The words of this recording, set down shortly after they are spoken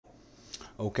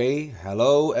Okay,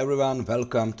 hello everyone,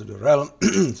 welcome to the realm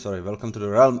welcome to the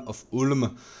realm of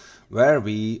Ulm, where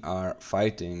we are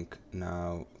fighting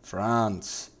now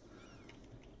France.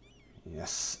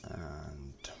 Yes,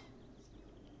 and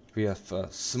we have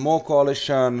a small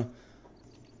coalition,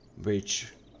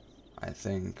 which I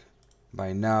think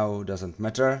by now doesn't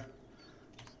matter.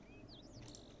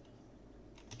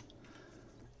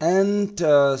 And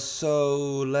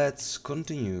so let's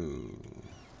continue.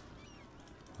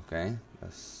 Okay,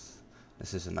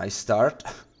 this is a nice start.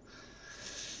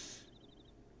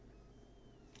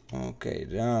 Okay,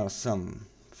 there are some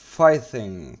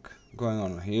fighting going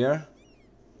on here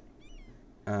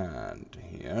and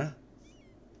here,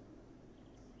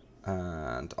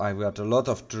 and I've got a lot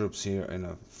of troops here in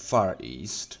the far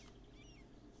east.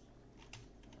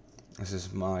 This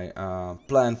is my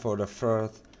plan for the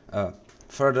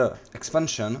further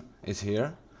expansion is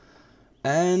here,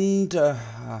 and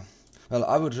well,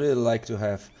 I would really like to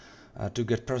have to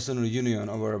get personal union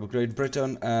over Great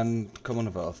Britain and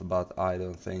Commonwealth, but I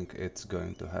don't think it's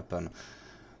going to happen.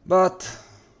 But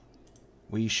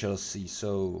we shall see.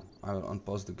 So I will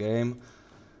unpause the game.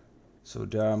 So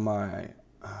there are my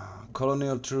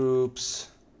colonial troops.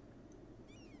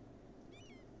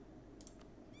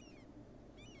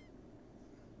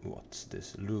 What's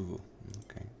this? Luvu.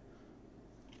 Okay.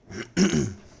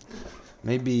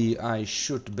 Maybe I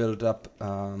should build up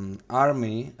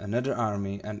another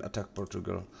army, and attack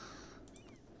Portugal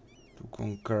to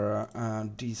conquer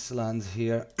these lands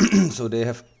here. So they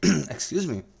have, excuse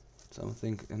me,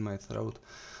 something in my throat.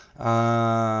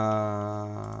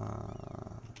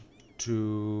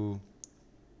 To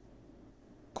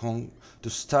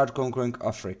start conquering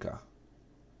Africa.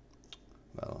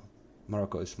 Well,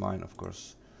 Morocco is mine, of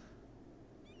course.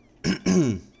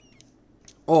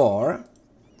 Or,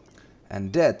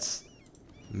 and that's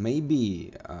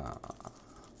maybe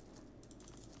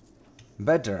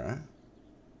better.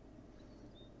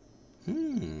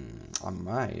 I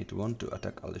might want to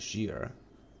attack Algiers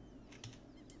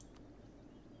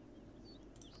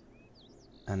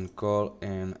and call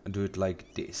in, do it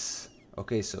like this.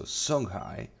 Okay, so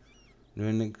Songhai,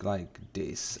 doing it like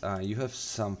this. You have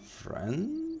some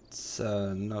friends,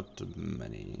 not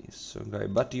many Songhai,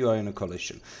 but you are in a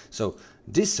coalition. So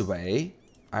this way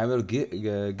I will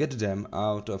get them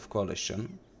out of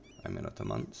coalition. I mean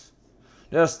Ottomans.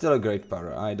 They are still a great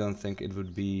power. I don't think it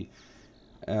would be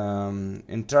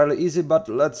entirely easy, but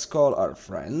let's call our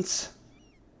friends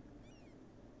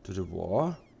to the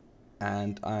war,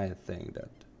 and I think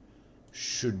that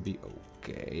should be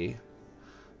okay.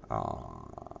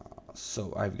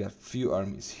 So I've got few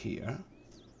armies here.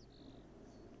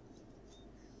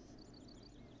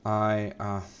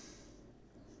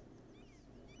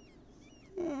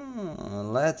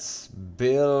 Let's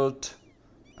build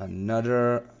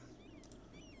another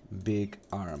big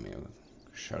army,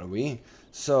 shall we?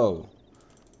 So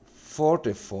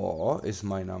 44 is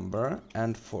my number,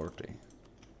 and 40,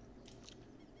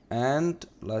 and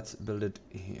let's build it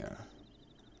here.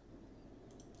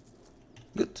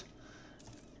 Good.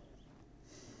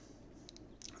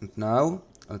 And now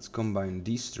let's combine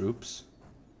these troops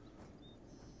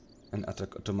and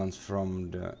attack Ottomans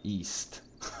from the east.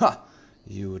 Ha!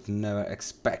 You would never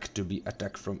expect to be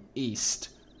attacked from east.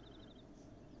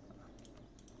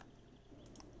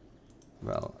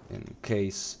 Well, in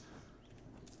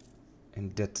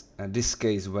this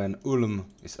case when Ulm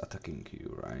is attacking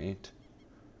you, right?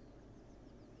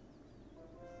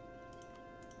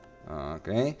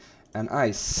 Okay, and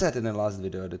I said in the last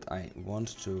video that I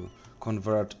want to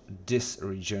convert this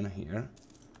region here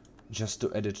just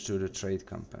to add it to the trade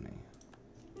company.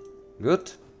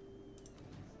 Good.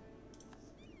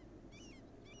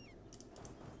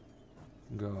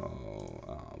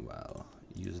 Go, well,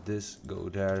 use this, go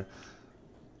there.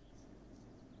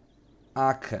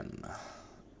 Aachen,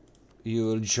 you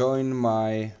will join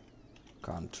my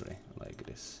country like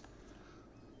this.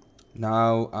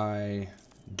 Now I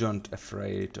don't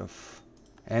afraid of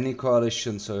any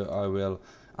coalition, so I will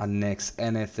annex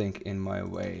anything in my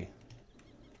way.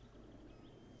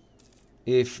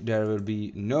 If there will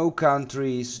be no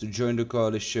countries to join the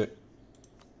coalition,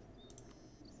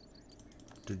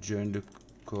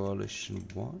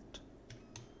 what?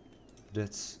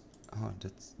 That's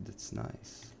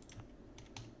nice.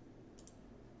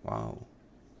 Wow.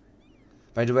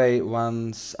 By the way,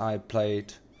 once I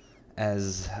played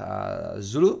as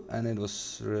Zulu, and it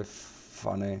was really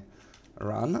funny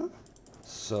run.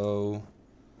 So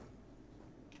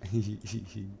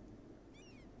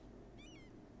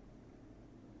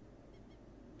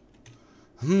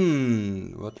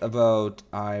what about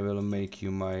I will make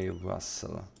you my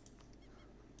vassal?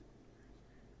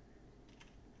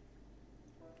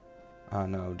 Ah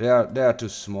no, they are too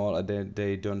small.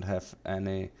 They don't have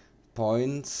any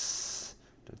points.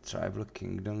 The tribal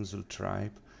kingdom, Zul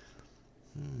tribe.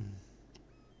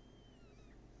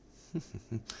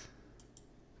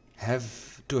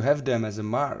 Have them as a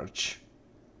march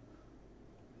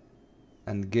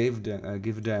and give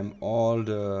them all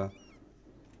the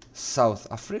South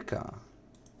Africa.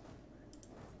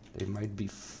 They might be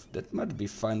that might be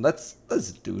fine. Let's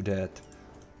do that.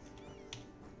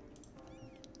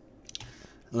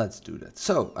 Let's do that.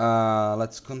 So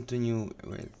let's continue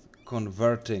with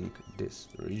converting this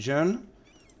region,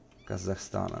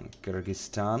 Kazakhstan and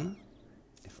Kyrgyzstan,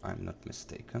 if I'm not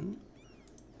mistaken.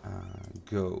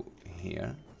 Go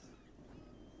here.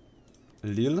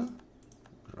 Lille,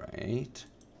 great.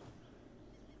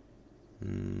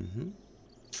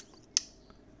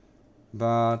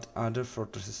 But other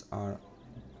fortresses are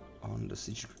on the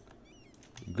siege.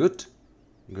 Good.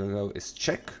 Gogo is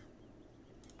Czech.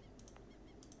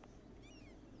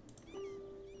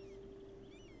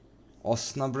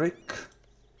 Osnabrück.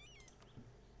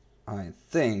 I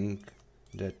think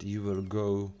that you will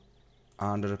go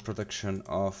under the protection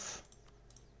of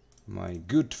my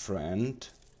good friend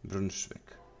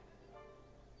Brunswick.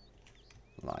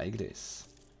 Like this.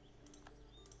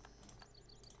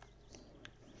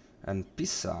 And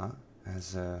Pisa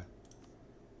has a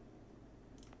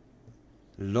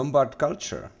Lombard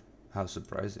culture. How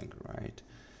surprising, right?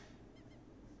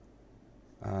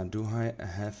 Do I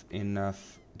have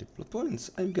enough diplo points?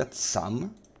 I've got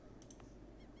some.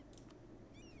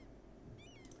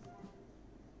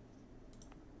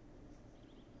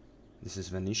 This is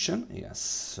Venetian, yes,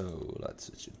 so let's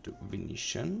switch it to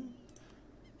Venetian.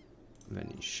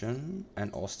 Venetian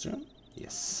and Austrian,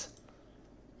 yes.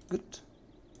 Good.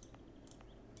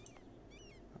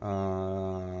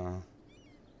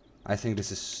 I think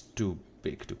this is too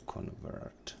big to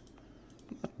convert.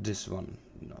 But this one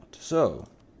not. So,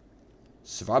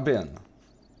 Swabian.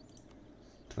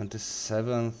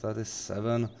 27,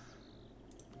 37.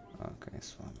 Okay,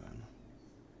 Swabian.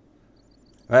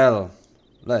 Well,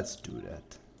 let's do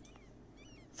that.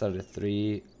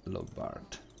 33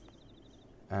 Lombard.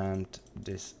 And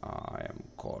this I am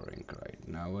coring right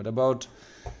now. What about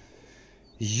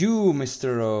you,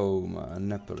 Mr. Rome?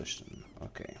 Napolitan.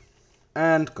 Okay.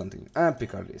 And continue. And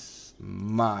Picardy is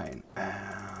mine.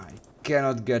 I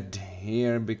cannot get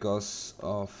here because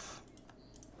of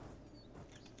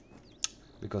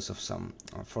some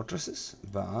fortresses,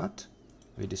 but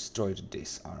we destroyed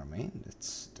this army.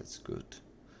 That's good.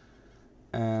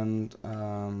 And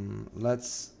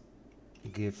let's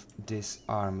give this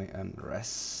army a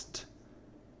rest.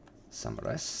 Some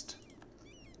rest.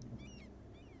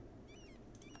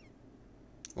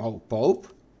 Oh, Pope?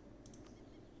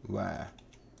 Where?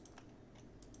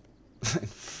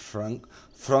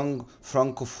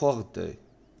 Francoforte.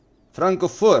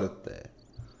 Francoforte.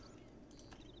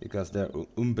 Because they're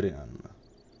Umbrian,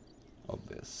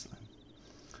 obviously.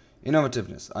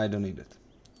 Innovativeness, I don't need it.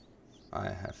 I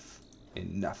have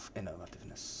enough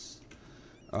innovativeness.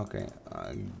 Okay,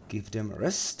 give them a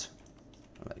rest,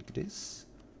 like this.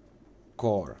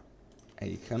 Core,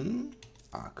 Aachen,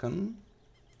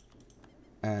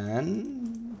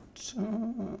 and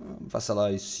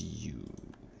vassalize you.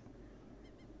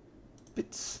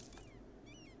 Bits.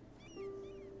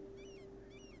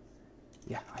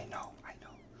 Yeah, I know.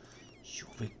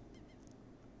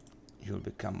 You'll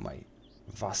become my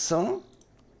vassal.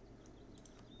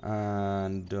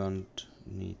 And don't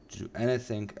need to do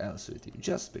anything else with you.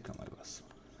 Just become my vassal.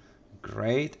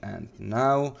 Great, and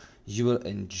now you will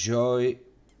enjoy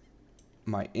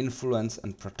my influence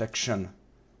and protection.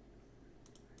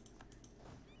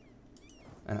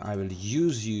 And I will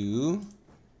use you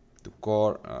to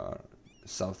core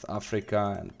South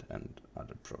Africa and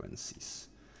other provinces.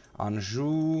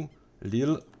 Anjou,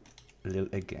 Lille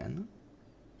again.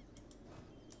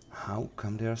 How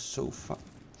come they are so far?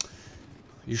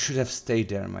 You should have stayed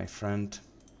there, my friend.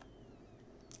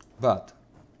 But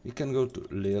you can go to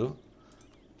Lille.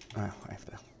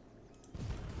 After.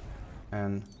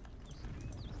 And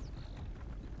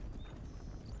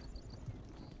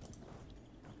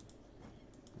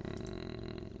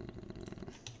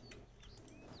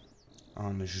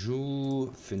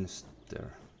Anjou,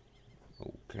 Finster.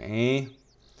 Okay.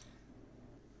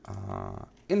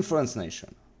 Influence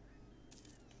nation.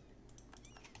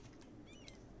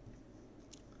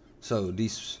 So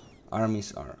these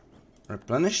armies are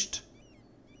replenished.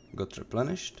 Got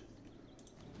replenished.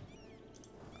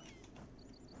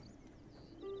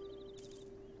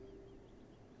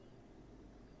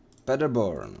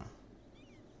 Paderborn.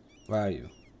 Where are you?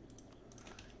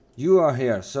 You are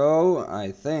here, so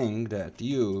I think that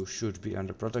you should be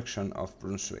under protection of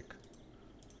Brunswick.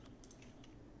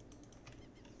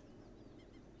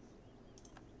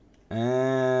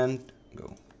 And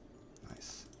go.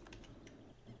 Nice.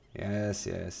 Yes,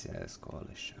 yes, yes,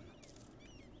 coalition.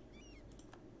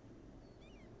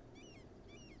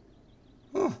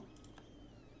 Oh.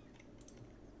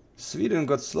 Sweden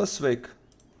got Schleswig.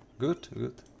 Good,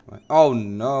 good. Oh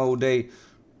no, they...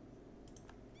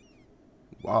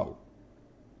 Wow.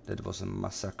 That was a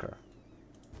massacre.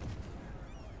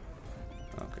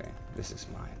 Okay, this is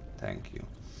mine. Thank you.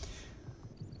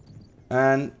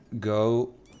 And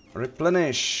go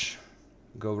replenish.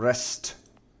 Go rest.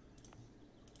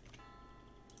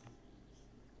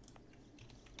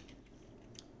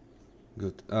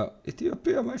 Good.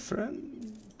 Ethiopia, my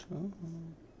friend. Oh,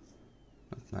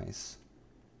 not nice.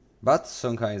 But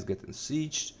Songhai is getting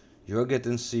sieged. You're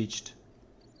getting sieged.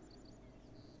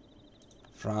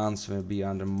 France will be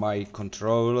under my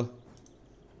control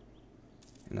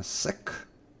in a sec.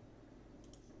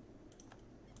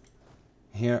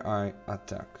 Here I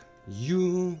attack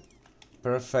you.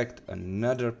 Perfect.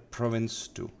 Another province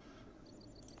to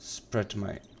spread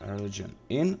my religion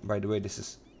in. By the way, this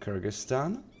is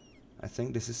Kyrgyzstan. I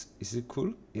think this is it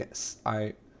cool? Yes,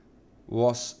 I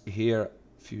was here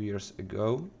a few years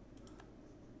ago.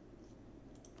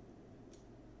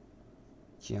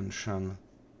 Tian Shan.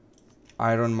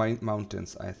 Iron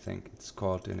Mountains, I think it's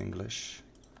called in English.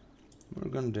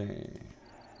 Burgundy.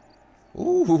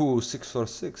 Ooh,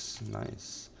 646.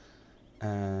 Nice.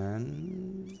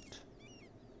 And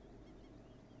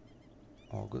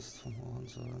August from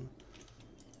Hohenzollern.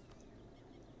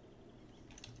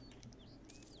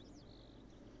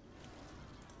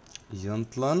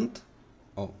 Jütland.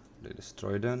 Oh, they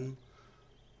destroyed them.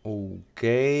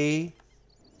 Okay.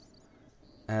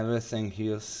 Everything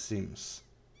here seems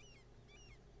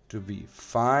to be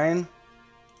fine.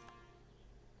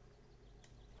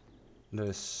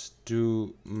 There's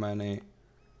too many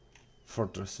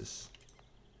fortresses.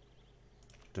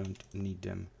 Don't need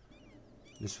them.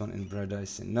 This one in Breda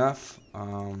is enough.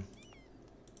 Yeah,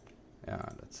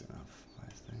 that's enough,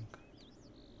 I think.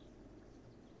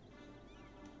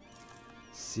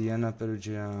 Siena,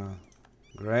 Perugia.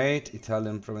 Great.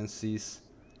 Italian provinces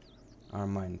are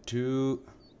mine too.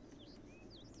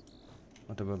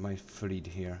 What about my fleet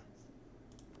here?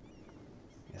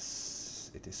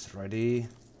 Yes, it is ready.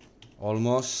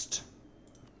 Almost.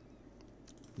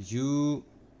 You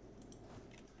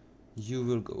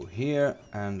will go here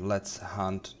and let's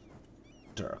hunt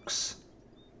Turks.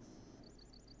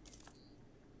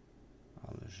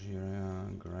 Algeria,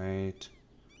 great.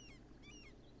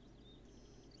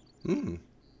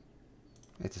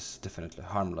 It is definitely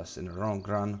harmless in the long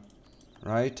run,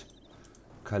 right?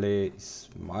 Calais is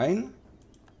mine.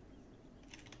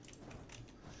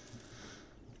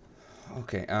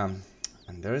 Okay, and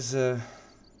there's a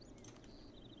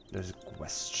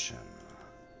question.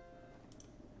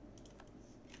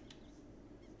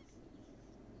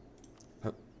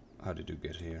 How did you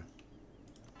get here?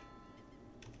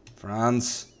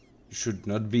 France, you should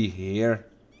not be here.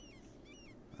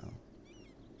 Well,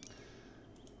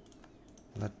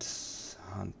 let's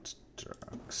hunt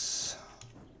Turks.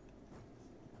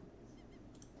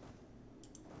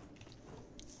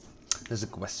 There's a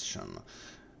question.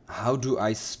 How do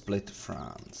I split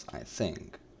France? I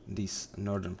think these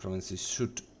northern provinces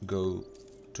should go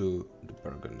to the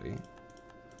Burgundy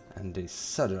and the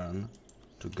southern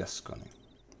to Gascony.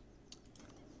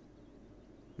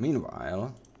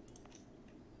 Meanwhile,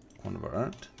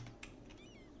 convert.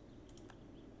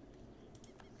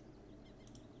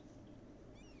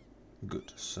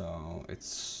 Good, so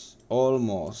it's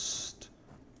almost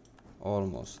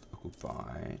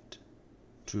occupied.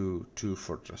 Two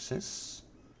fortresses.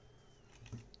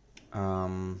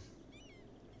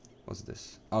 What's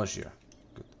this? Algiers.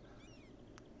 Good.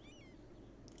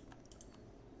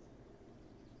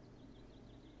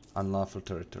 Unlawful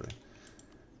territory.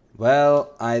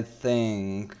 Well, I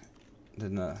think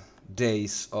the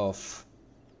days of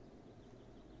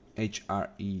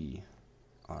HRE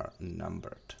are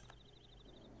numbered.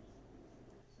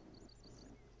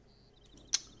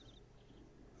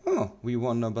 Oh, we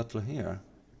won a battle here.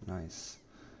 Nice.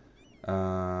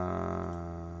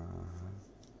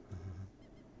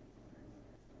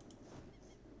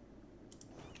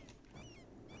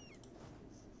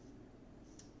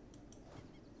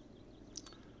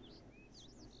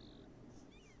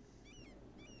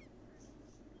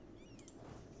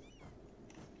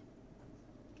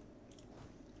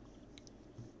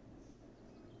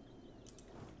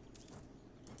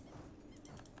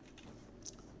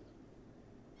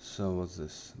 So what's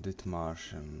this?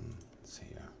 Dithmarschen is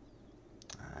here.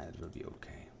 It will be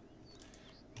okay.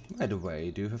 By the way,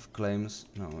 do you have claims?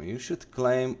 No, you should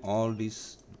claim all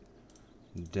these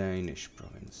Danish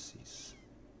provinces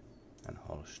and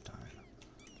Holstein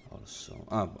also.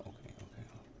 Ah, okay, okay.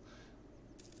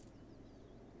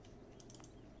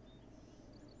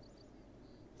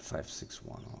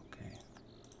 561, okay.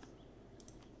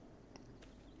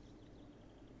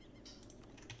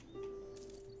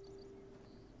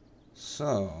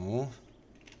 So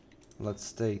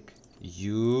let's take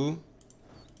you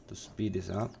to speed this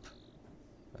up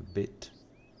a bit.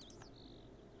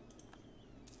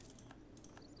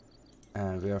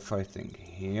 And we are fighting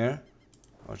here,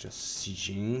 or just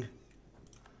sieging.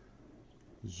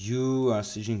 You are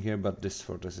sieging here, but this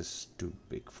fortress is too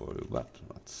big for you. But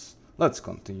let's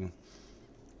continue.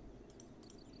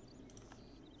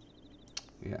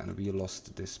 Yeah, and we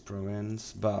lost this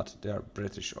province, but they are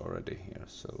British already here,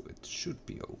 so it should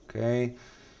be okay.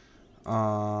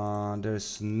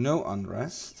 There's no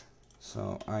unrest,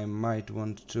 so I might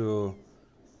want to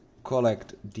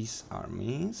collect these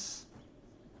armies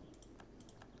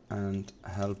and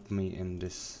help me in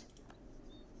this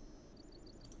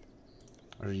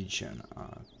region.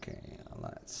 Okay,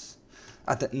 let's...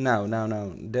 Now,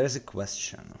 there's a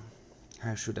question.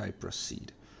 How should I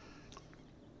proceed?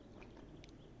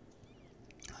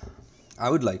 I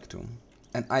would like to,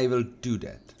 and I will do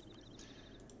that,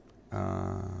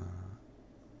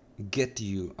 get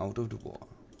you out of the war,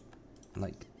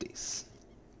 like this.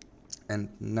 And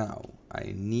now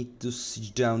I need to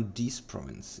siege down these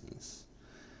provinces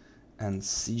and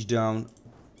siege down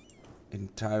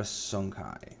entire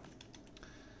Songhai.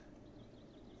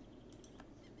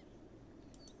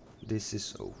 This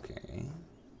is okay.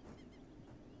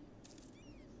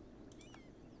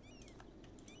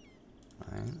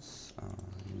 Nice.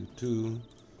 You two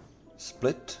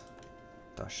split.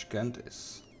 Tashkent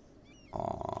is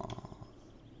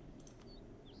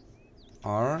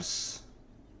ours.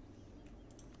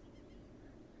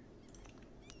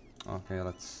 Okay,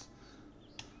 let's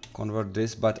convert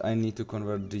this, but I need to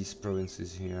convert these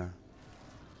provinces here.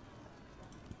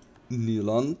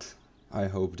 Nyland. I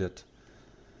hope that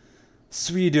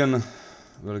Sweden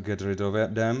will get rid of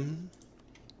them.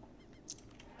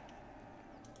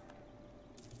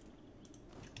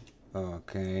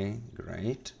 Okay,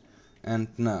 great. And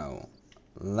now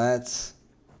let's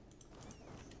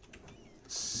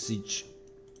siege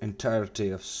entirety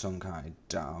of Songhai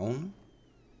down,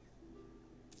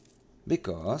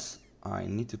 because I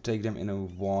need to take them in a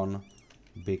one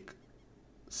big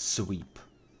sweep.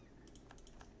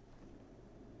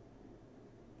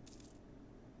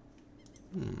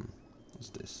 What's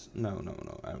this? No,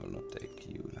 I will not take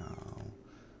you now.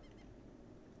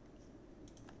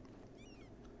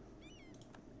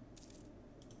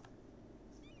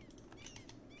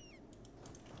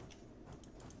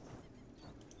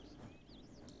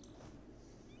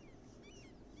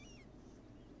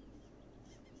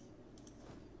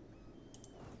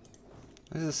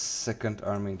 There's a second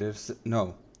army. There's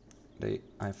no.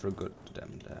 I forgot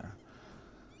them there.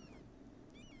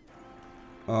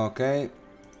 Okay.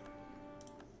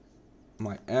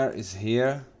 My heir is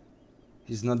here.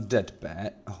 He's not that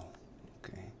bad. Oh,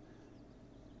 okay.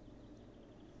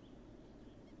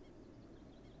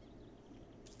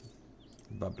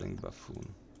 Bubbling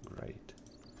buffoon. Great.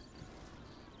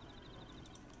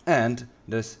 And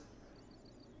there's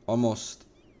almost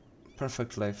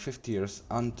perfectly 50 years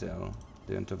until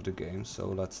the end of the game, so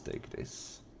let's take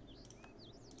this.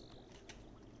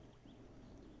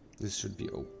 This should be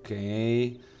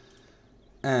okay.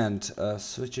 And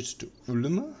switch it to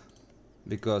Ulm,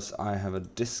 because I have a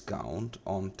discount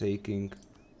on taking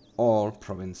all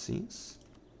provinces,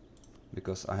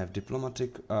 because I have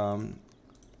diplomatic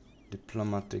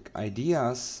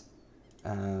ideas,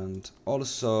 and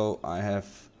also I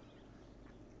have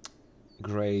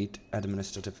great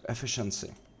administrative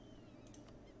efficiency.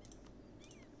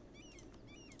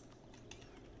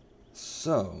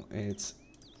 So it's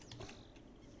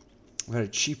very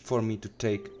cheap for me to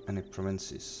take any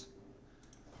provinces.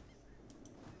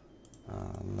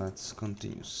 Let's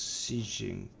continue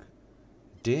sieging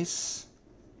this.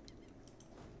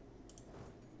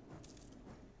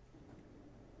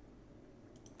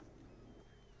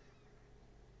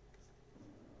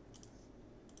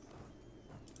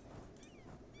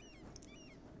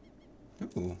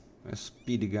 Ooh, a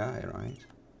speedy guy, right?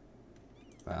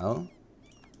 Well,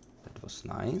 that was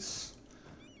nice.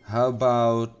 How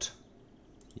about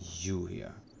you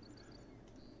here?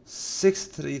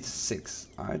 636.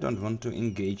 I don't want to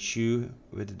engage you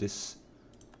with this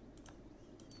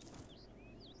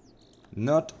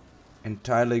not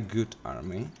entirely good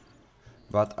army,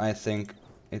 but I think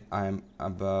it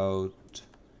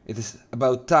is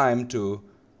about time to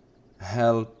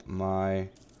help my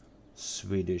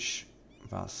Swedish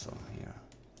vassal here.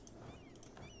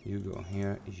 You go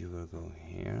here, you will go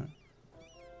here.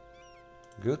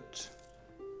 Good.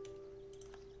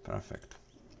 Perfect.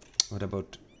 What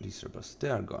about these rebels? They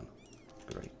are gone.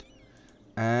 Great.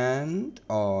 And,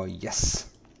 oh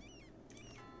yes.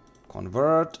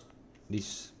 Convert.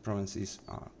 These provinces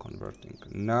are converting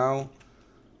now.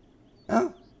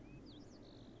 Oh.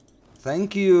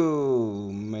 Thank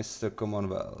you, Mr.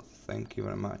 Commonwealth. Thank you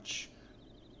very much.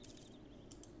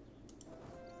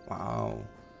 Wow.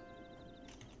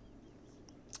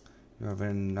 You are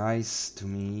very nice to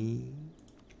me.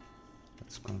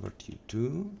 Let's convert you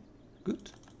too.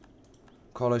 Good.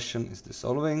 Coalition is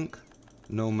dissolving.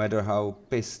 No matter how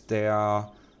pissed they are,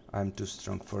 I'm too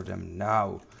strong for them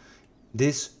now.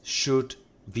 This should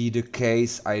be the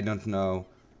case, I don't know,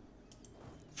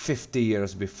 50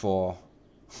 years before.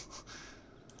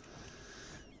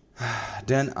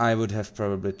 Then I would have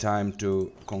probably time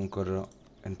to conquer the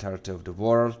entirety of the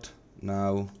world.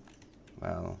 Now,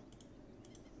 well,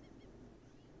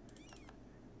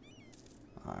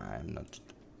 I'm not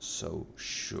so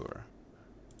sure.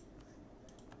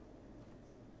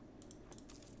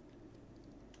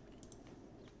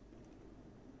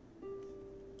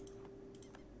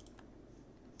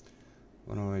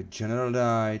 One of my general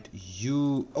died.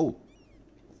 You... Oh!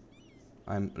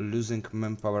 I'm losing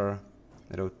manpower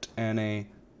without any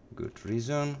good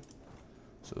reason.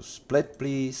 So split,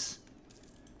 please.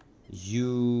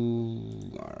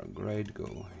 You are great.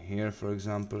 Go here, for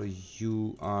example.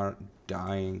 You are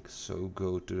dying, so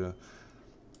go to the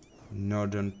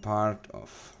northern part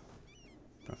of...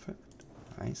 Perfect.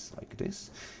 Nice, like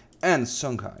this. And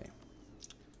Songhai.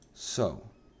 So,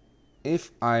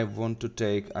 if I want to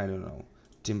take, I don't know,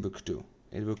 Timbuktu,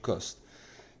 it will cost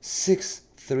 6,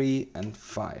 3, and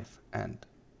 5. And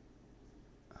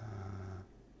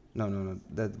no,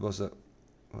 that was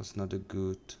not a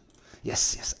good.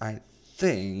 Yes, I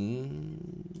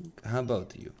think. How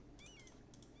about you?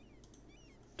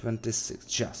 26,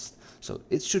 just. So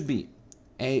it should be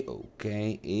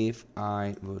a-okay if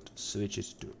I would switch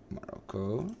it to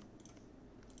Morocco.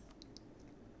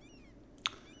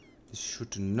 This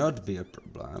should not be a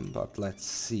problem, but let's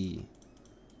see.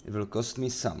 It will cost me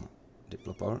some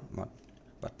diplo power,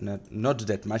 but not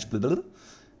that much.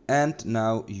 And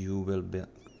now you will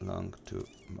belong to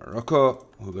Morocco,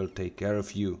 who will take care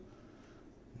of you.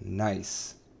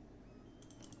 Nice.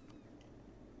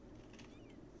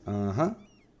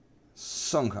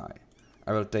 Songhai.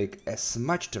 I will take as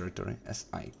much territory as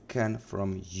I can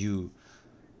from you.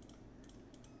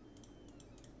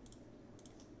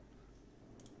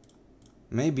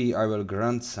 Maybe I will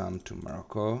grant some to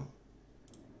Morocco.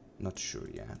 Not sure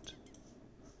yet.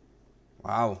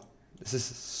 Wow, this is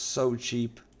so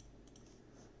cheap.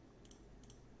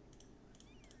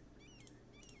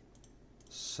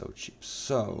 So cheap.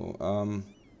 So,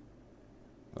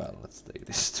 well, let's take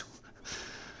this too.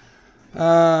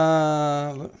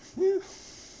 Yeah,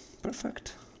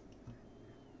 perfect.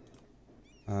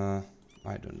 I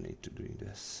don't need to do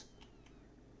this.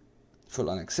 Full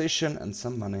annexation and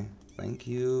some money. Thank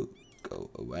you.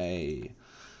 Go away.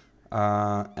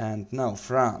 And now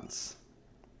France.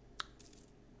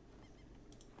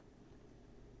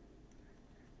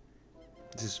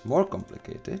 This is more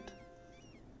complicated.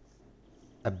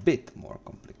 A bit more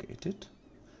complicated.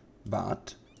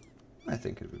 But I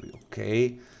think it will be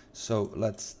okay. So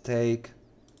let's take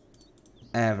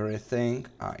everything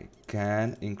I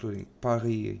can, including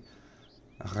Paris,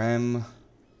 Reims,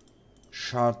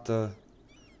 Chartres,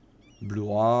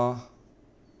 Blois.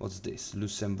 What's this?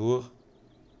 Luxembourg.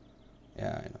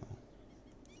 Yeah, I know.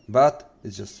 But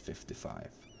it's just 55.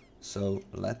 So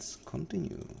let's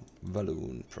continue.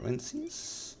 Walloon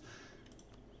provinces.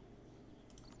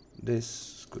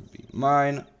 This could be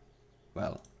mine.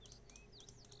 Well,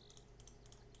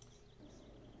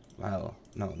 no.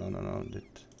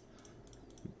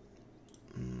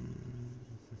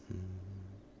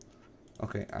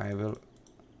 Okay, I will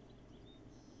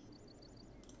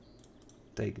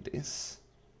take this.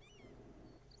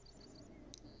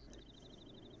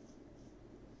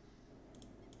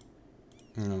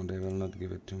 No, they will not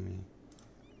give it to me.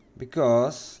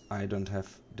 Because I don't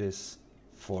have this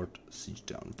fort siege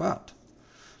down. But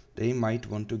they might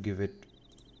want to give it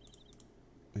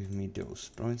with me those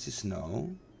provinces.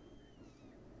 No.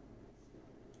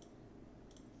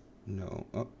 No.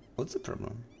 Oh, what's the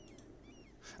problem?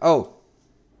 Oh!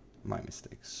 My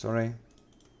mistake. Sorry.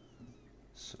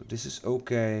 So this is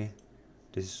okay.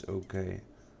 This is okay.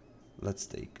 let's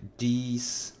take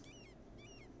these.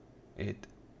 It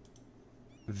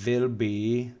will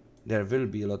be, there will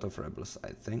be a lot of rebels, I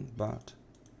think, but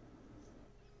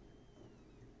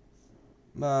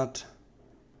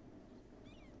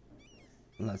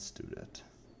let's do that.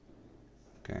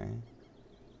 Okay.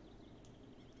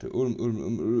 To Ulm.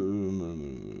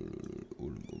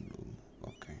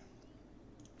 Okay.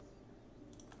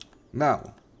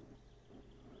 Now,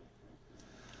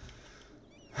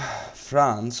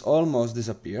 France almost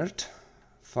disappeared.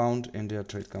 Found in their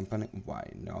trade company.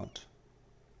 Why not?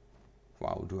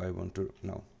 Wow, do I want to?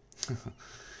 No.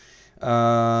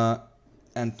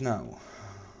 And now,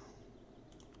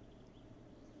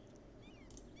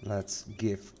 let's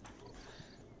give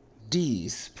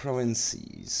these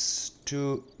provinces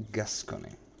to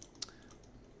Gascony.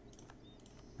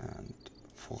 And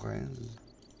Forez,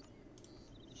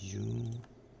 you,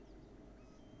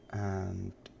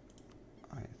 and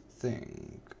I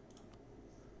think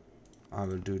I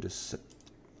will do this.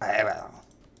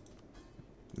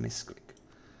 Misclick.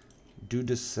 Do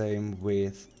the same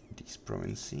with these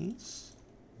provinces.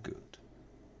 Good.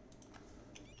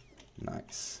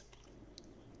 Nice.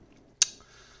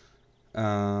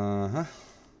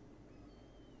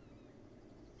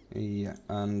 Yeah,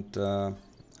 and how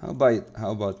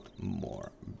about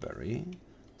more berry?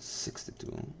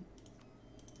 62.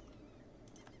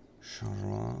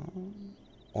 Charleroi,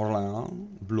 Orléans,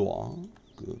 Blois.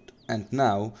 Good. And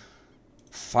now,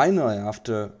 finally,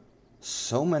 after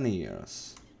so many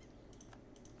years,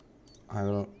 I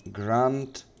will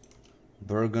grant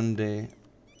Burgundy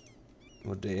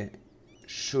what they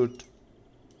should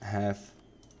have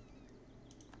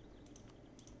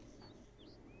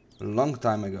a long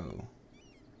time ago.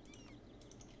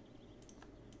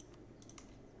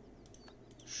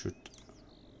 Should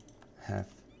have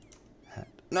had.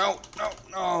 No,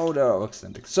 they're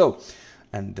overextending. So,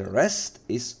 and the rest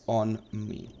is on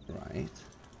me, right?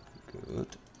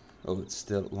 Good. Oh, it's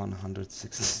still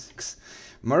 166.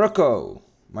 Morocco,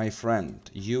 my friend,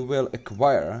 you will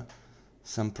acquire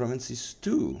some provinces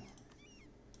too.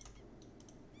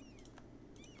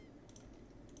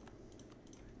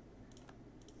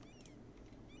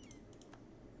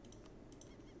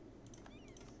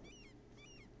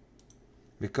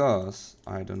 Because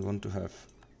I don't want to have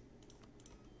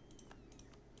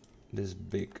this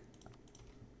big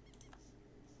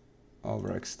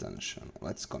overextension.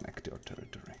 Let's connect your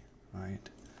territory, right?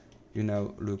 You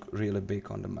now look really big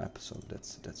on the map, so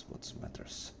that's what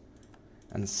matters.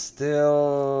 And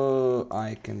still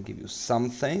I can give you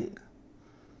something.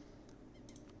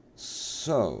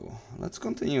 So let's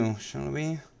continue, shall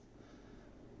we?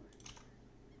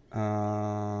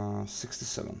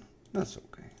 67. That's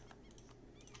okay.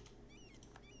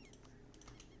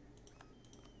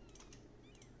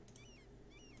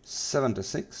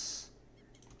 $76.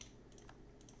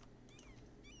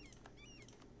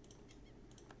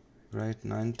 Right,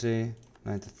 90,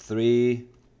 93,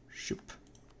 shoop,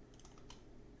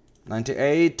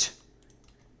 98,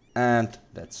 and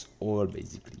that's all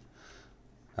basically.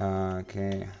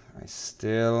 Okay, I'm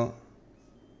still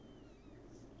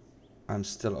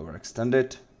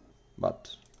overextended,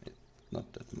 but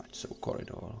not that much, so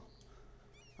corridor.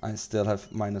 I still have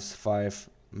 -5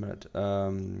 minute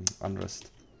unrest.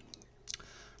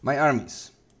 My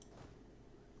armies,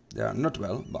 they are not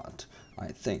well, but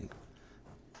I think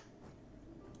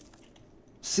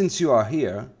since you are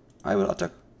here, I will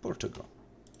attack Portugal.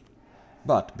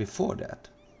 But before that,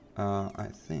 I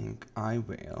think I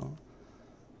will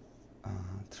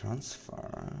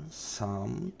transfer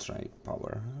some trade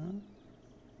power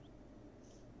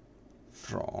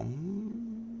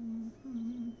from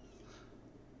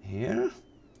here.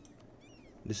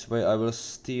 This way I will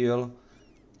steal.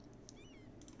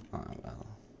 Well.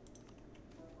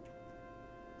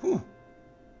 Whew.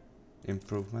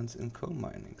 Improvements in coal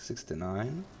mining,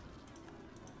 69.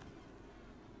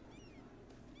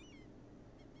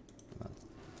 Well,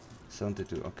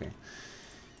 72, okay.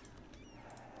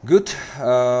 Good.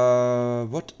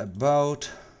 What about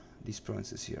these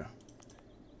provinces here?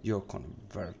 You're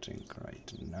converting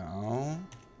right now.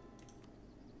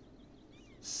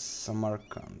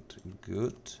 Samarkand,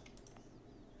 good.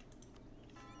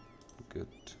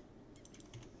 Good.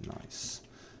 Nice.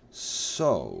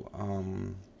 So,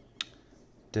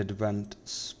 that went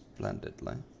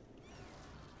splendidly.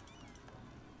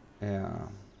 Yeah,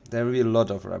 there will be a lot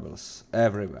of rebels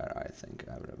everywhere, I think,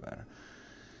 everywhere.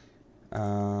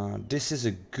 This is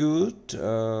a good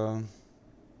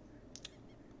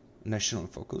national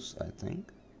focus, I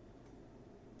think.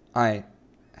 I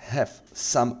have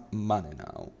some money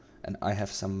now, and I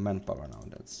have some manpower now,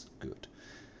 that's good.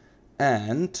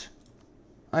 And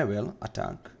I will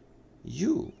attack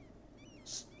you.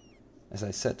 As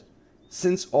I said,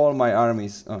 since all my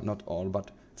armies, not all,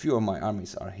 but few of my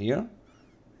armies are here,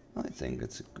 I think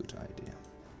it's a good idea.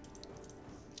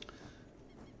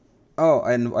 Oh,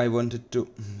 and I wanted to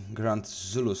grant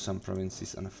Zulu some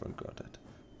provinces and I forgot it.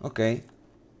 Okay,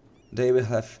 they will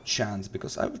have chance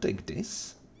because I will take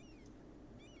this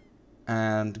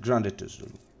and grant it to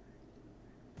Zulu.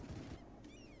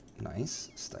 Nice,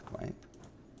 stack wipe.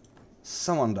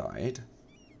 Someone died.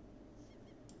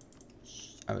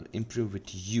 I will improve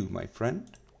with you, my friend.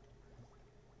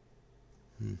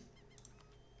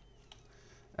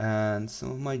 And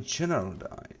some of my general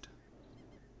died.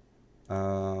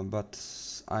 But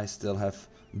I still have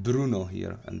Bruno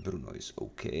here, and Bruno is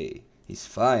okay. He's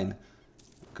fine,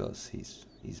 because he's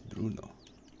Bruno.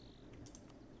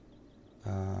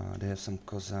 They have some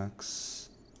Cossacks.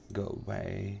 Go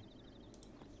away.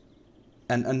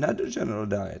 And another general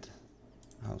died.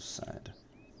 How sad.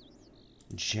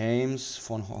 James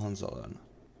von Hohenzollern.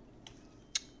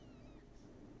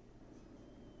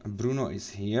 Bruno is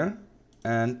here,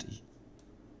 and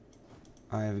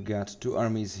I've got 2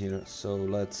 armies here, so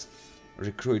let's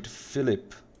recruit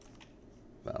Philip.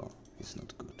 Well, he's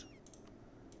not good.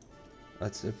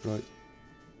 Let's recruit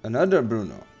another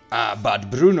Bruno. Ah,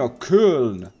 but Bruno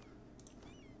Köln!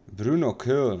 Bruno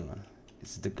Köln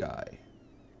is the guy.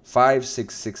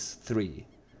 5663.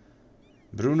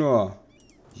 Bruno,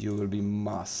 you will be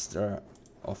master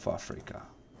of Africa.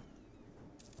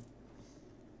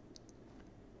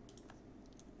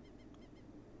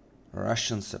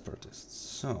 Russian separatists.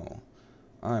 So,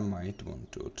 I might want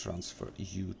to transfer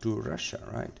you to Russia,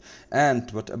 right?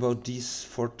 And what about these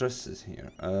fortresses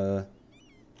here?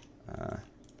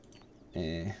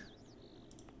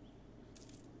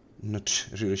 Not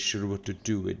really sure what to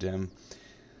do with them.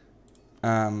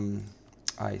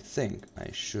 I think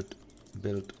I should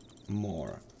build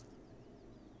more.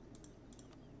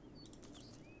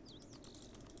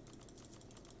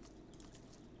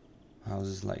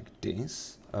 Houses like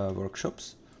this,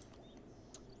 workshops.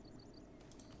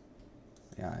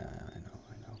 Yeah, I know.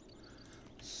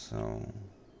 So,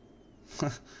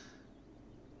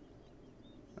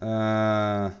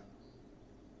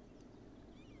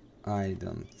 I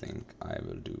don't think I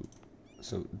will do.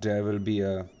 So there will be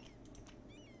a.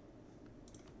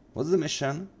 What's the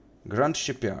mission? Grand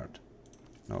Shipyard.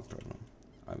 No problem.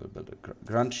 I will build a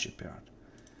Grand Shipyard.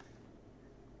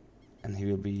 And he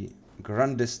will be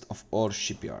grandest of all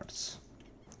shipyards.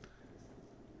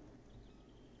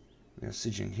 We are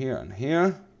sieging here and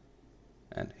here.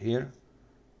 And here.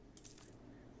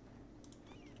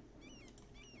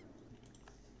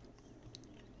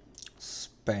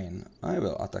 Spain. I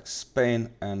will attack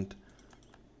Spain and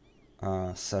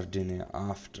Sardinia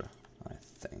after, I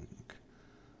think.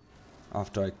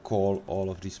 After I call all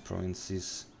of these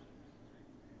provinces.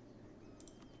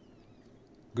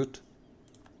 Good.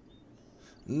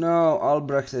 No,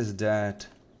 Albrecht is dead.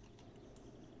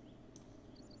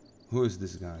 Who is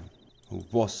this guy? Who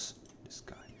was this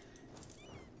guy?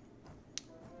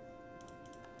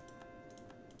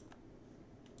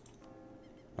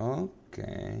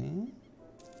 Okay.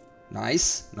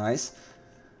 Nice.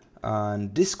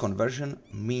 And this conversion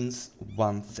means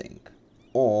one thing.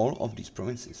 All of these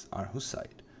provinces are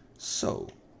Hussite. So,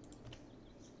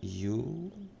 you...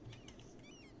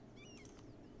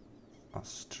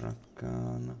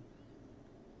 Astrakhan...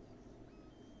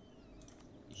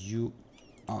 You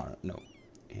are... No.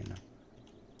 In...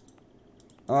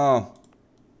 Oh!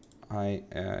 I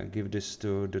give this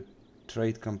to the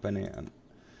trade company and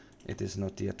it is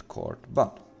not yet court,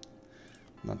 but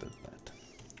not that bad.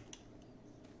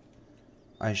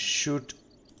 I should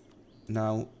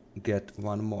now get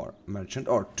one more merchant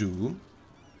or 2.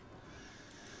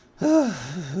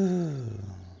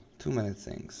 Too many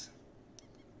things.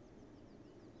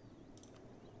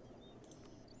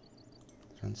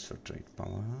 Transfer trade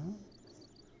power.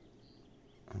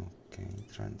 Okay,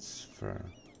 transfer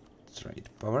trade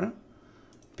power.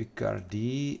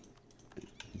 Picardy,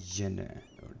 Jene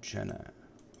or Jene.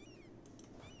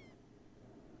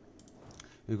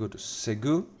 We go to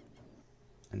Segu,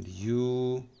 and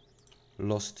you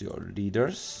lost your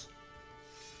leaders.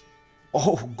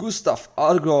 Oh, Gustav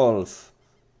Adolf!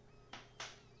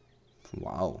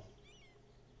 Wow.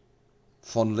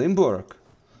 Von Limburg.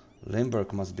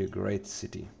 Limburg must be a great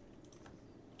city.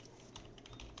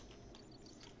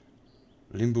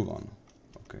 Limbuvan.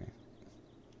 Okay.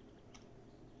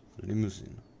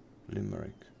 Limousine.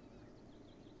 Limerick.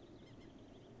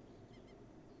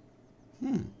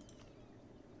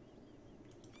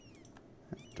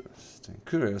 Interesting.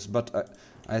 Curious, but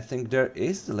I think there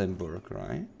is Limburg,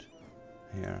 right?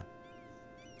 Here.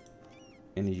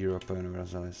 in Europa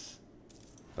Universalis.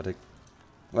 But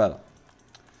well,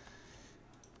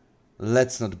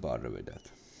 let's not bother with that.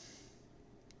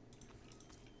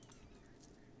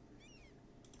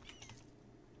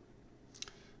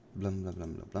 Blum blum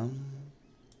blum blum blum.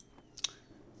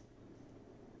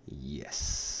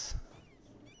 Yes.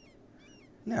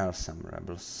 There are some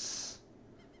rebels.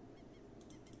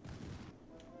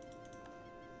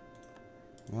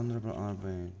 One rebel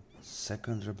army,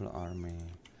 second rebel army,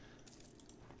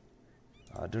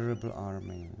 other rebel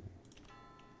army.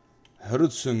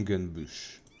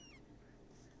 Herzengenbusch.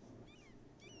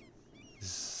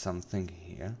 Is something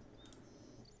here?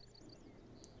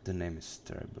 The name is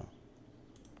terrible.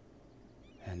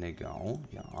 Hennegau,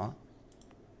 yeah.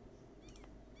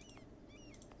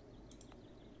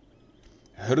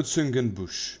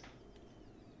 Herzengenbusch.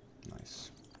 Nice.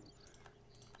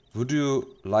 Would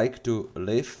you like to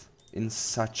live in a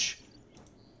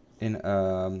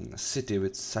city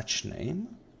with such name?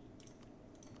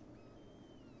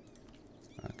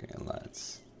 Okay,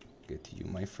 let's get you,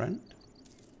 my friend.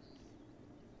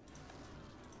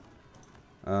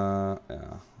 Yeah.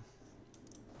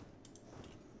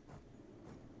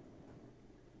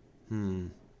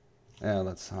 Yeah,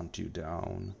 let's hunt you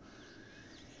down.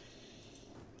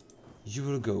 You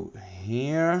will go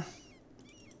here.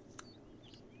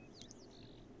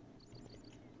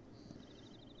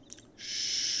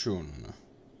 Shun.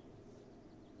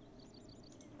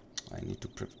 I need to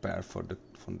prepare for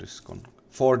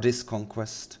this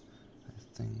conquest, I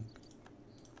think.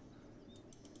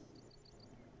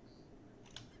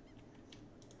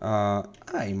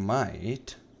 I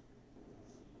might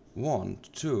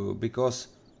want to, because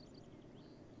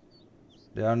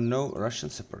there are no Russian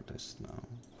separatists now.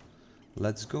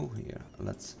 Let's go here.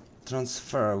 Let's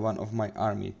transfer one of my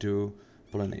army to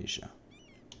Polynesia.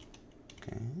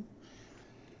 Okay.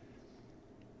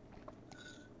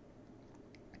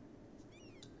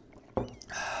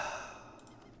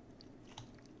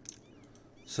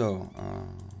 So,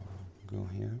 go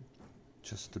here,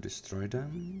 just to destroy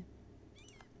them.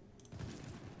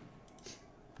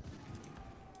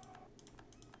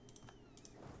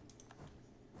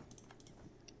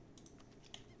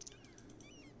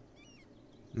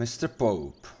 Mr.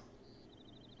 Pope,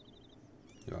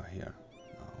 you are here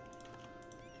now.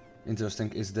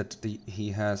 Interesting is that he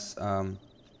has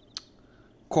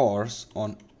cores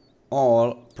on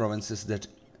all provinces that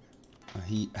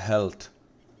he held.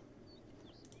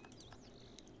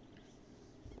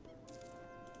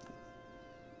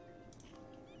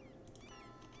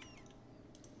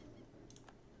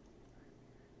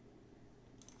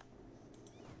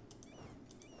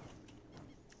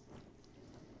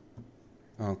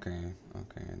 Okay,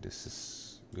 this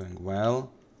is going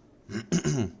well.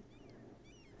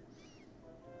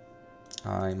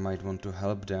 I might want to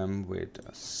help them with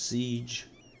a siege.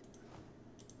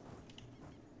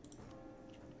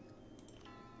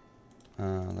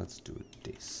 Let's do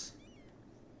this.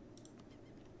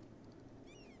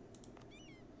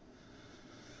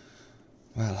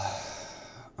 Well,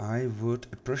 I would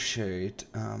appreciate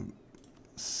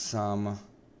some...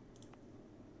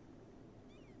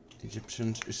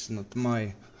 Egyptian is not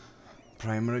my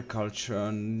primary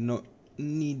culture,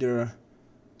 neither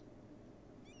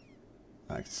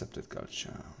accepted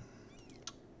culture.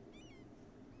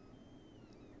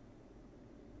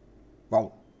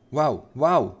 Wow, wow,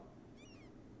 wow!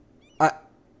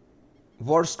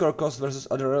 War score cost versus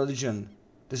other religion.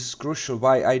 This is crucial.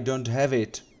 Why I don't have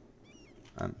it?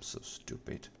 I'm so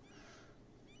stupid.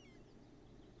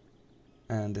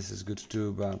 And this is good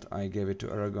too, but I gave it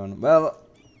to Aragon. Well,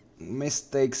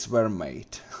 mistakes were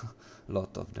made.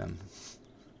 Lot of them.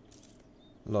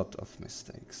 Lot of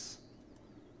mistakes.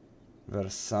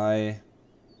 Versailles.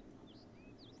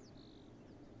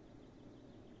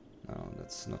 No,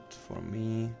 that's not for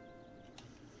me.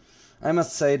 I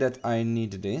must say that I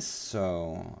need this,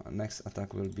 so next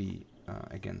attack will be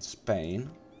against Spain,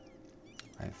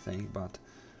 I think, but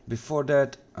before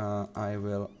that I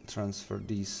will transfer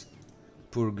these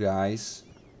poor guys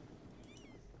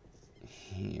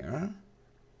here.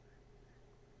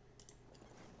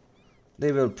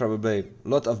 They will probably, a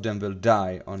lot of them will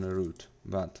die on the route,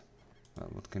 but well,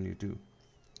 what can you do?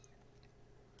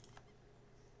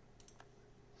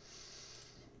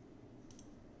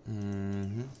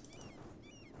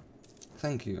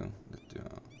 Thank you that you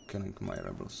are killing my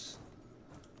rebels.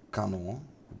 Cano,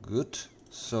 good.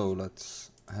 So let's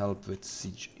help with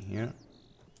siege here.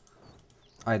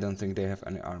 I don't think they have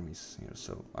any armies here,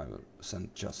 so I will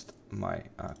send just my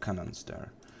cannons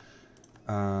there.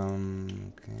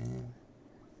 Okay.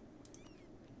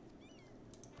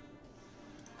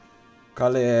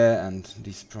 Calais, and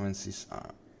these provinces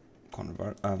are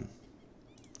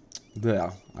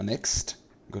annexed.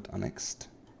 Got annexed.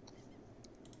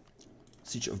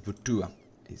 Siege of Butua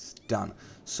is done.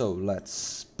 So let's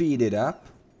speed it up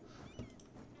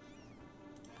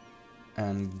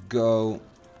and go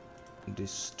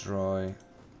destroy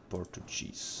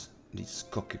Portuguese. These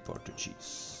cocky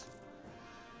Portuguese.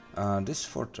 This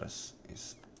fortress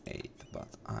is 8, but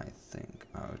I think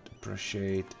I would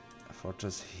appreciate a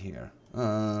fortress here.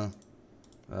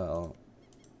 Well,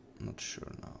 not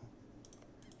sure now.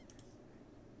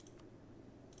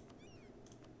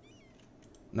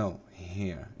 No,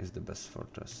 here is the best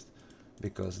fortress,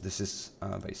 because this is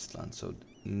wasteland, so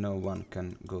no one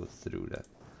can go through that.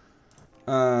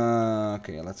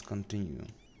 Okay, let's continue.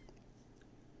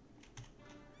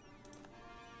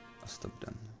 I'll stop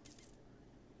them.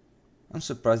 I'm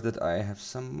surprised that I have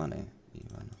some money,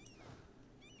 even.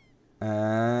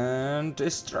 And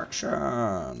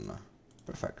destruction!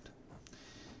 Perfect.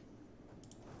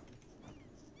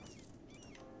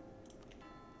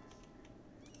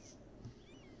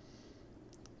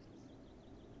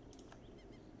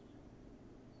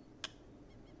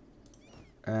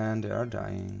 And they are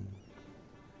dying.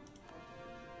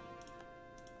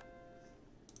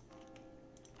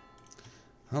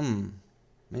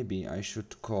 Maybe I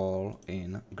should call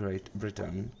in Great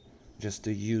Britain just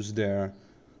to use their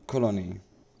colony.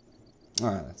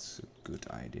 That's a good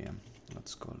idea.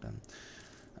 Let's call them.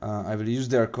 I will use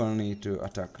their colony to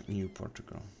attack New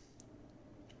Portugal.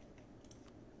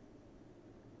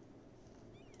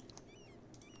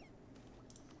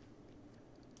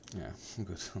 Yeah,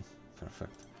 good.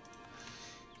 Perfect.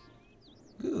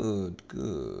 Good,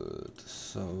 good.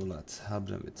 So let's help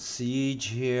them with siege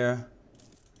here.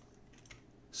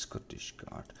 Scottish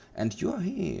Guard. And you are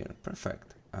here.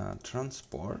 Perfect.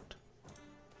 Transport.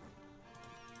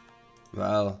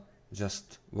 Well,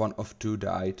 just 1 of 2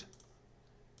 died.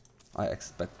 I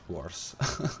expect worse.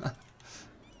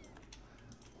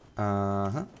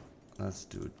 Let's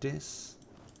do this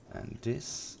and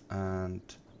this, and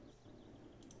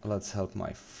let's help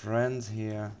my friends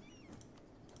here.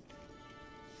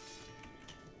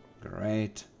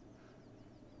 Great.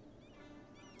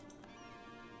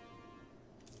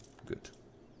 Good.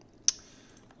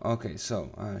 Okay, so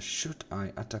should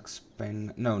I attack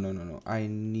Spain? No, no, no, no. I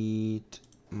need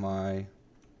my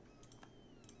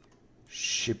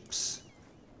ships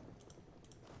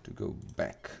to go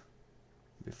back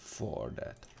before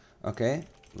that. Okay,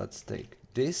 let's take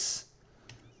this.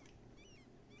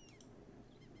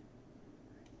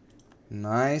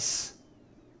 Nice.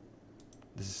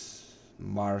 This is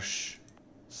marsh,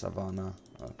 savannah.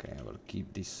 Okay, I will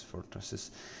keep these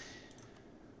fortresses.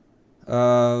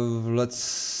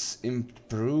 Let's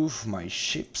improve my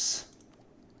ships.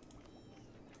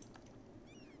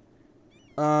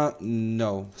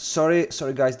 No. Sorry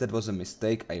guys, that was a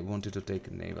mistake. I wanted to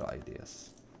take naval ideas.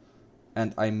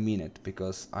 And I mean it,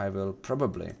 because I will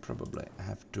probably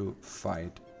have to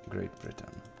fight Great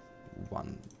Britain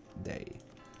one day.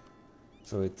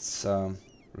 So it's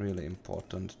really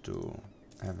important to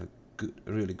have a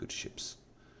really good ships.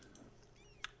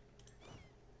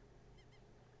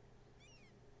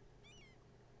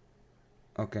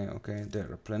 Okay, okay, they're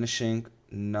replenishing.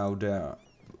 Now they're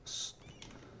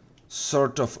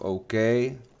sort of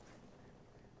okay.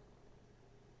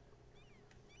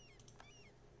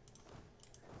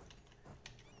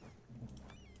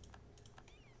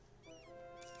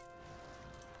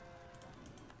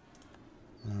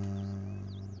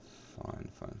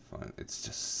 Fine. It's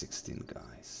just 16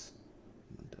 guys.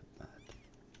 Not that bad.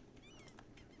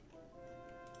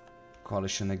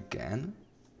 Coalition again?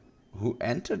 Who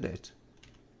entered it?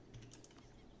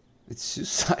 It's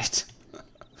suicide.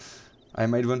 I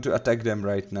might want to attack them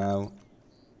right now.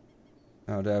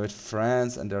 Now they're with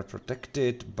France and they're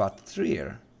protected, but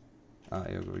Trier.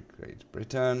 You're with Great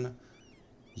Britain.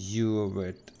 You're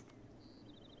with...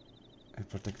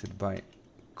 protected by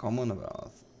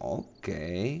Commonwealth.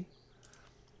 Okay.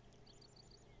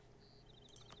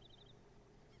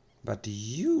 But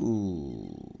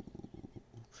you...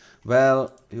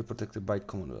 Well, you're protected by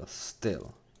Commonwealth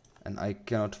still. And I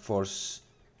cannot force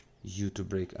you to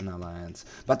break an alliance.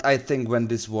 But I think when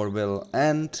this war will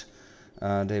end,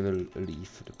 they will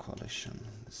leave the coalition.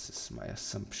 This is my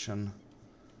assumption.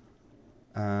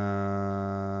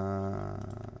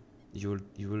 You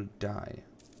will die,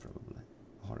 probably.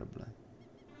 Horribly.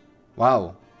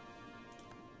 Wow.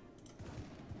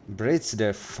 Brits,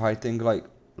 they're fighting like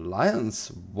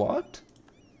lions. What?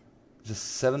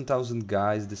 Just 7,000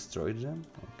 guys destroyed them?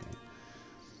 Okay.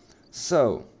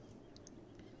 So.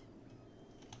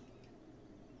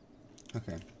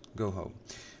 Okay, go home.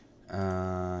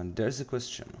 There's a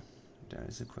question.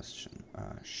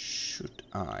 Should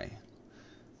I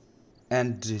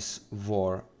end this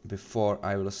war before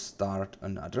I will start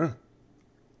another,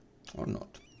 or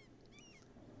not?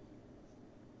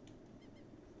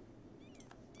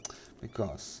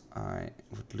 Because I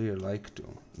would really like to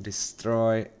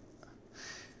destroy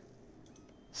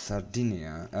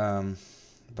Sardinia,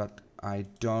 but I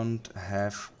don't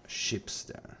have ships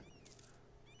there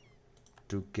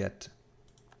to get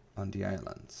on the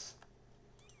islands.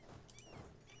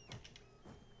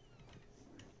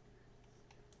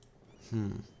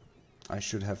 I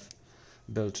should have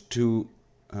built two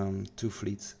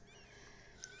fleets.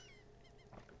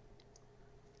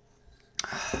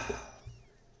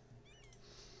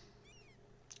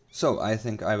 So I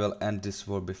think I will end this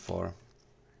war before.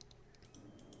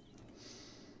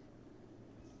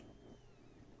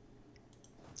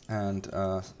 And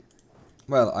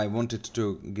well, I wanted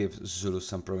to give Zulu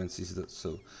some provinces,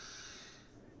 so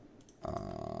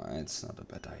it's not a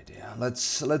bad idea.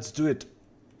 Let's do it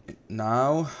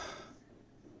now.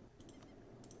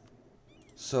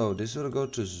 So this will go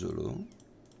to Zulu,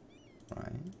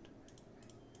 right?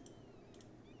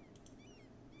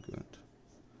 Good.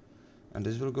 And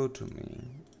this will go to me.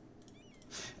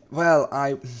 Well,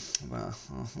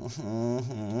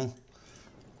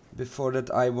 before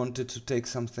that I wanted to take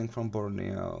something from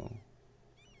Borneo.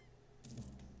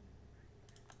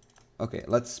 Okay,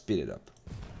 let's speed it up.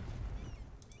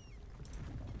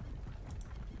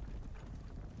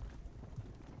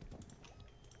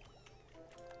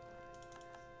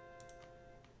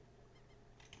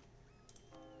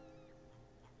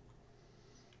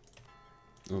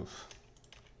 Oof.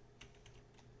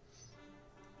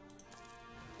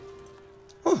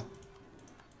 Oh!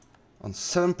 On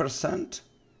 7%?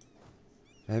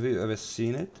 Have you ever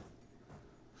seen it?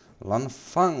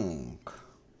 Lanfang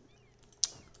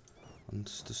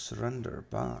wants to surrender,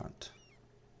 but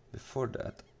before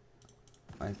that,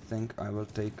 I think I will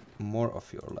take more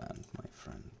of your land, my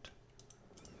friend.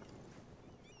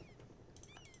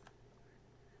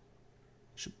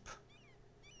 Shoop.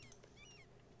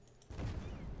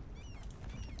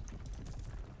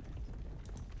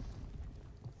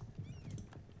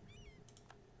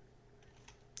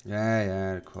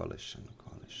 Yeah, coalition.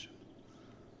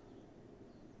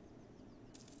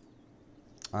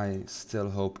 I still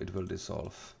hope it will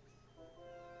dissolve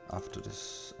after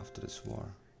this war.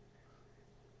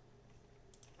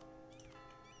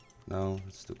 No,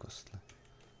 it's too costly.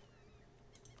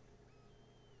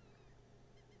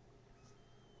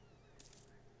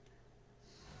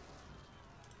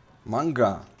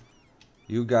 Manga!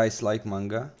 You guys like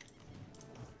manga?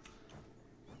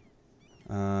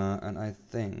 And I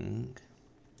think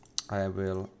I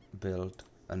will build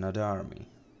another army.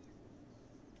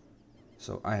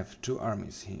 So I have two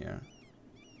armies here.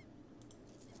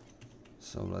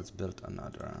 So let's build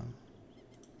another.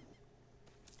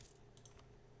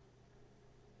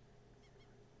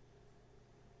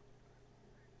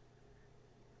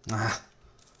 Ah,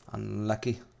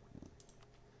 unlucky.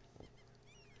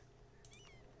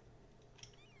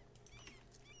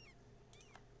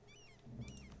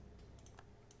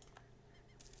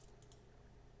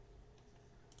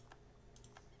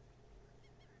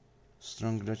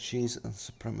 Strong duchies and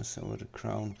supremacy over the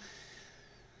crown.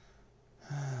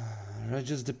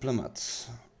 Religious diplomats.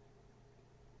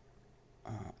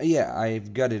 Yeah,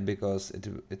 I've got it because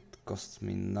it costs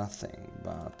me nothing,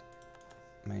 but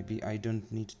maybe I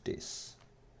don't need this.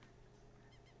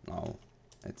 No,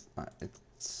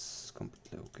 it's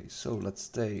completely okay. So let's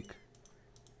take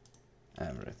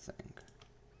everything.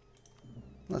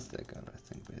 Let's take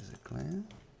everything basically.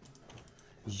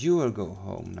 You will go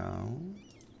home now.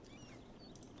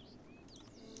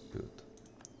 Good.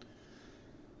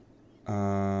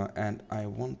 And I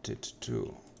wanted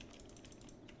to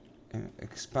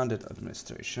expanded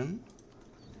administration.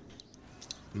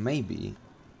 Maybe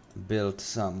build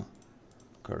some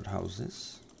court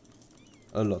houses.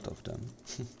 A lot of them.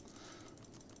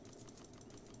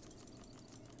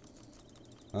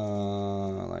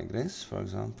 Like this, for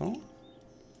example.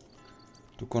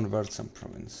 To convert some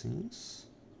provinces.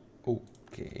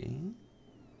 Okay.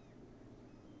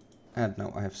 And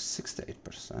now I have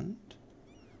 68%.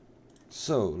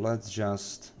 So let's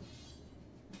just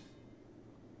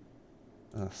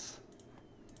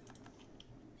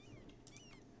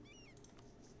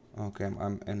okay,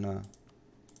 I'm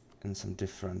in some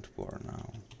different war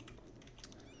now.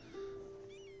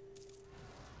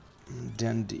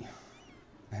 Dandy.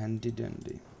 Handy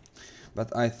dandy.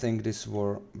 But I think this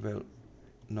war will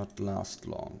not last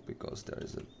long because there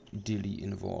is a delay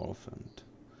involved and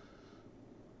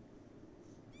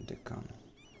Deccan.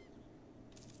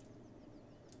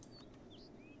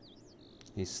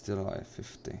 He's still alive,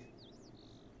 50.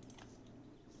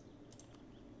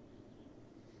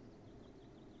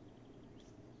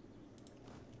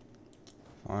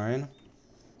 Fine.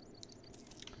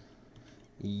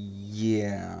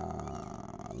 Yeah,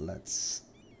 let's...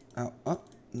 Oh, oh,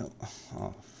 no.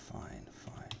 Oh, fine,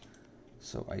 fine.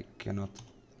 So I cannot...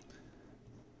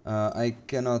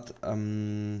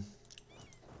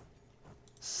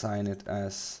 sign it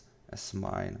as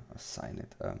mine, or sign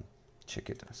it, check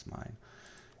it as mine.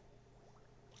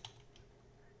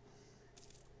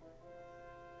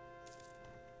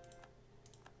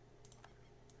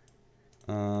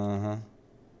 Uh-huh.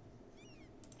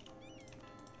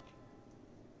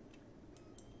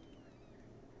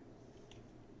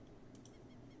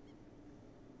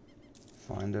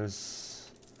 Fine,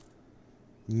 there's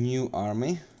new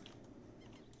army.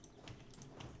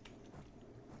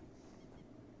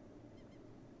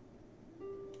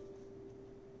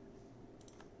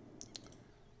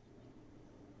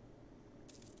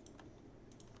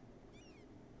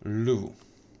 Lu,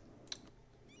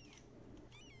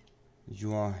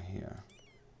 you are here.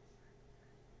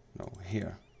 No,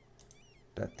 here.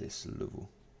 That is Lu.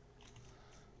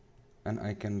 And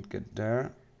I can get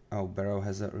there. Oh, Barrow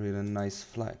has a really nice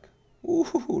flag.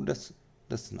 Ooh,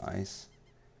 that's nice.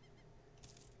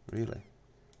 Really.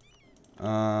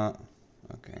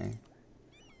 Okay.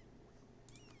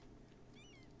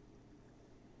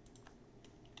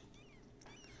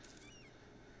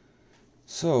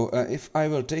 So, if I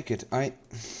will take it,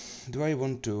 do I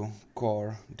want to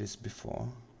core this before?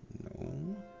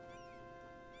 No.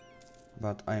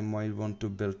 But I might want to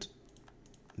build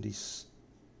these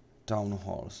town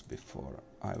halls before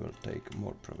I will take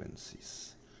more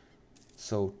provinces.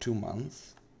 So 2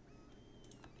 months.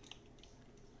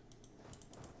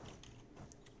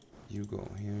 You go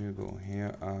here, you go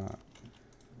here.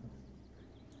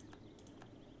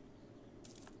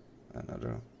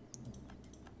 Another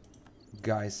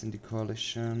guys in the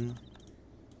coalition.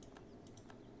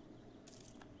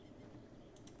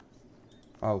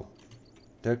 Oh,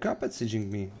 they're carpet sieging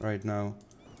me right now.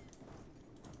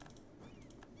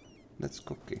 That's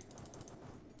cookie.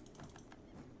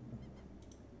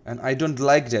 And I don't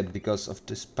like that because of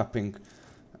this popping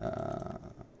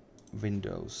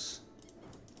windows.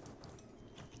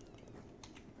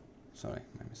 Sorry,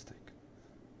 my mistake.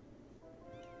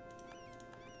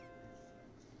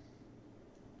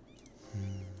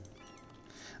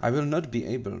 I will not be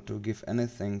able to give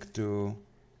anything to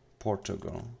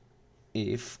Portugal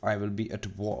if I will be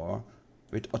at war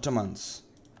with Ottomans.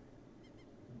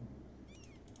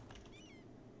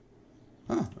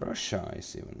 Ah, Russia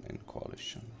is even in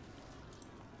coalition.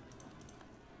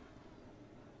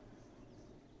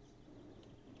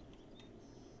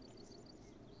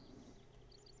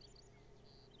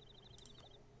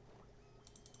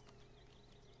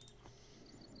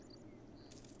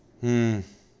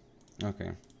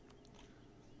 Okay.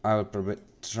 I will probably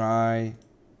try.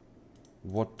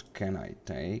 What can I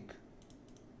take?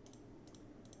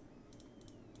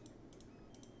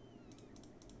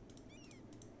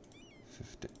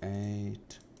 $58.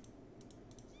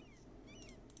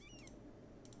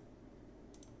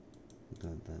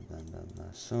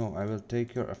 So I will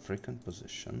take your African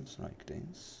positions like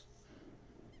this.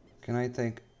 Can I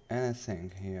take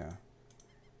anything here?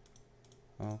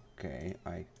 Okay,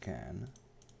 I can.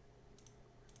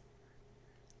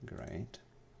 Great.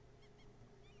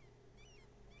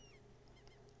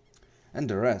 And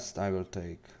the rest I will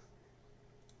take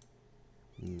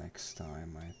next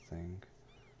time, I think.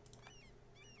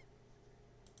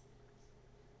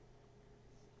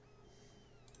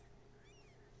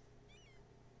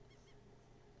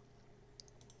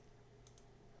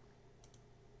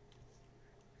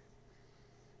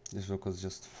 This book was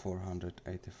just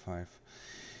 485.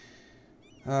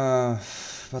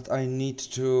 But I need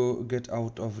to get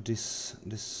out of this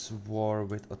war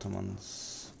with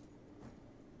Ottomans.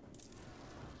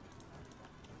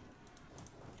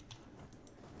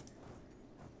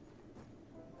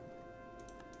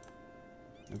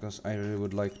 Because I really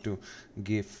would like to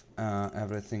give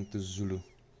everything to Zulu.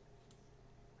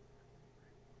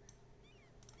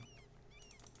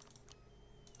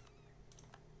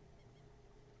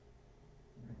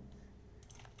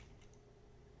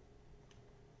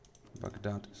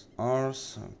 Baghdad is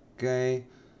ours, okay.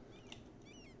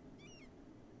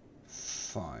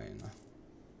 Fine.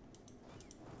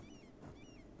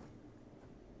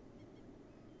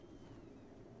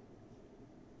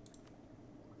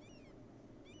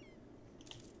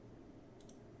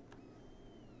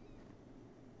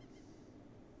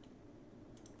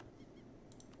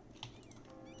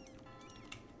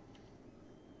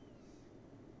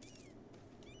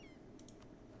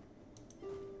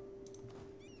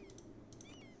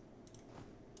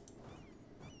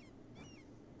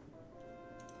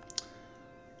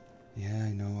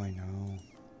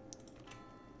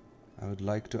 would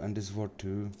like to end this war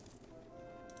too.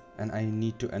 And I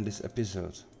need to end this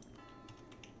episode.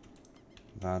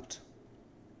 But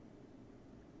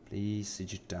please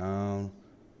siege it down.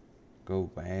 Go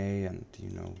away, and you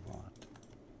know what?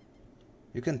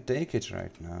 You can take it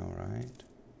right now, right?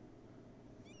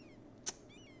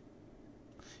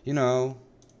 You know.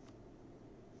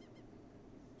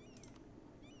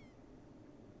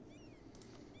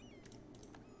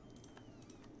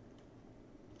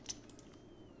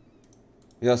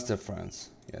 We are still friends.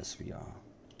 Yes, we are.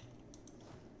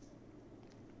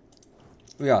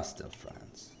 We are still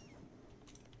friends.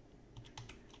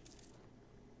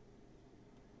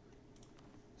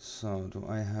 So, do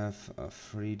I have a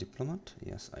free diplomat?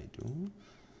 Yes, I do.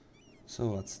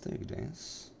 So, let's take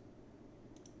this.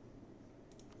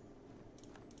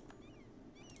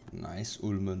 Nice,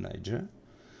 Ulm, Niger.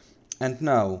 And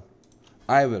now,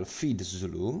 I will feed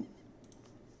Zulu.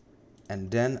 And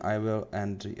then I will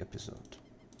end the episode.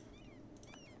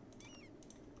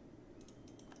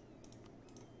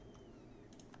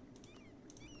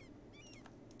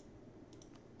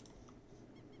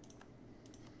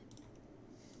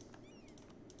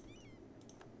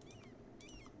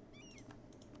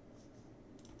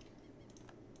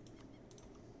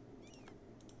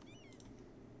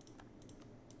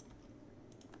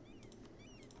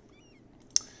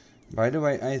 By the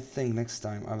way, I think next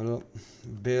time I will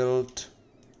build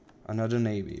another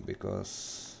navy,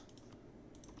 because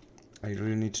I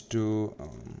really need to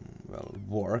well,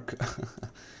 work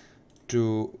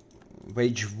to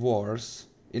wage wars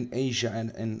in Asia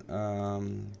and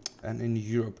in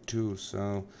Europe too.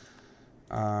 So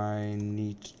I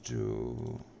need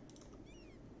to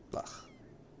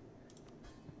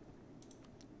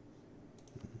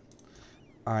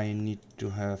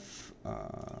have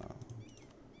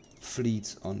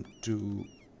fleets on two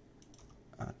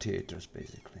theaters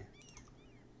basically.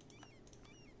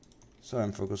 So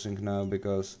I'm focusing now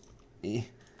because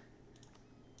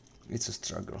it's a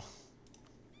struggle.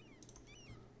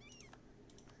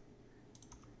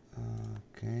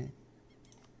 Okay.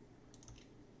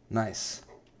 Nice.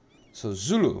 So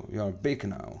Zulu, you are big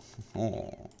now.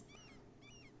 Oh.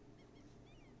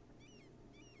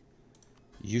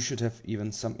 You should have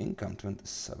even some income.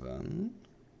 27.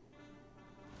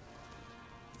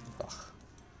 Ugh.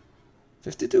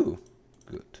 52.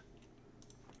 Good.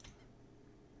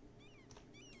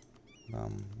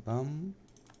 Bum bum.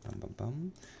 Bum bum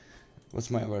bum.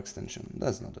 What's my overextension?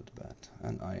 That's not that bad.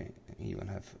 And I even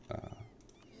have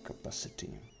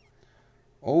capacity.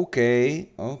 Okay,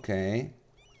 okay.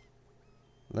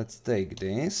 Let's take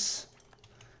this.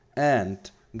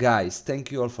 And guys,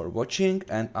 thank you all for watching,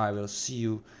 and I will see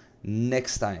you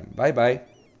next time. Bye bye.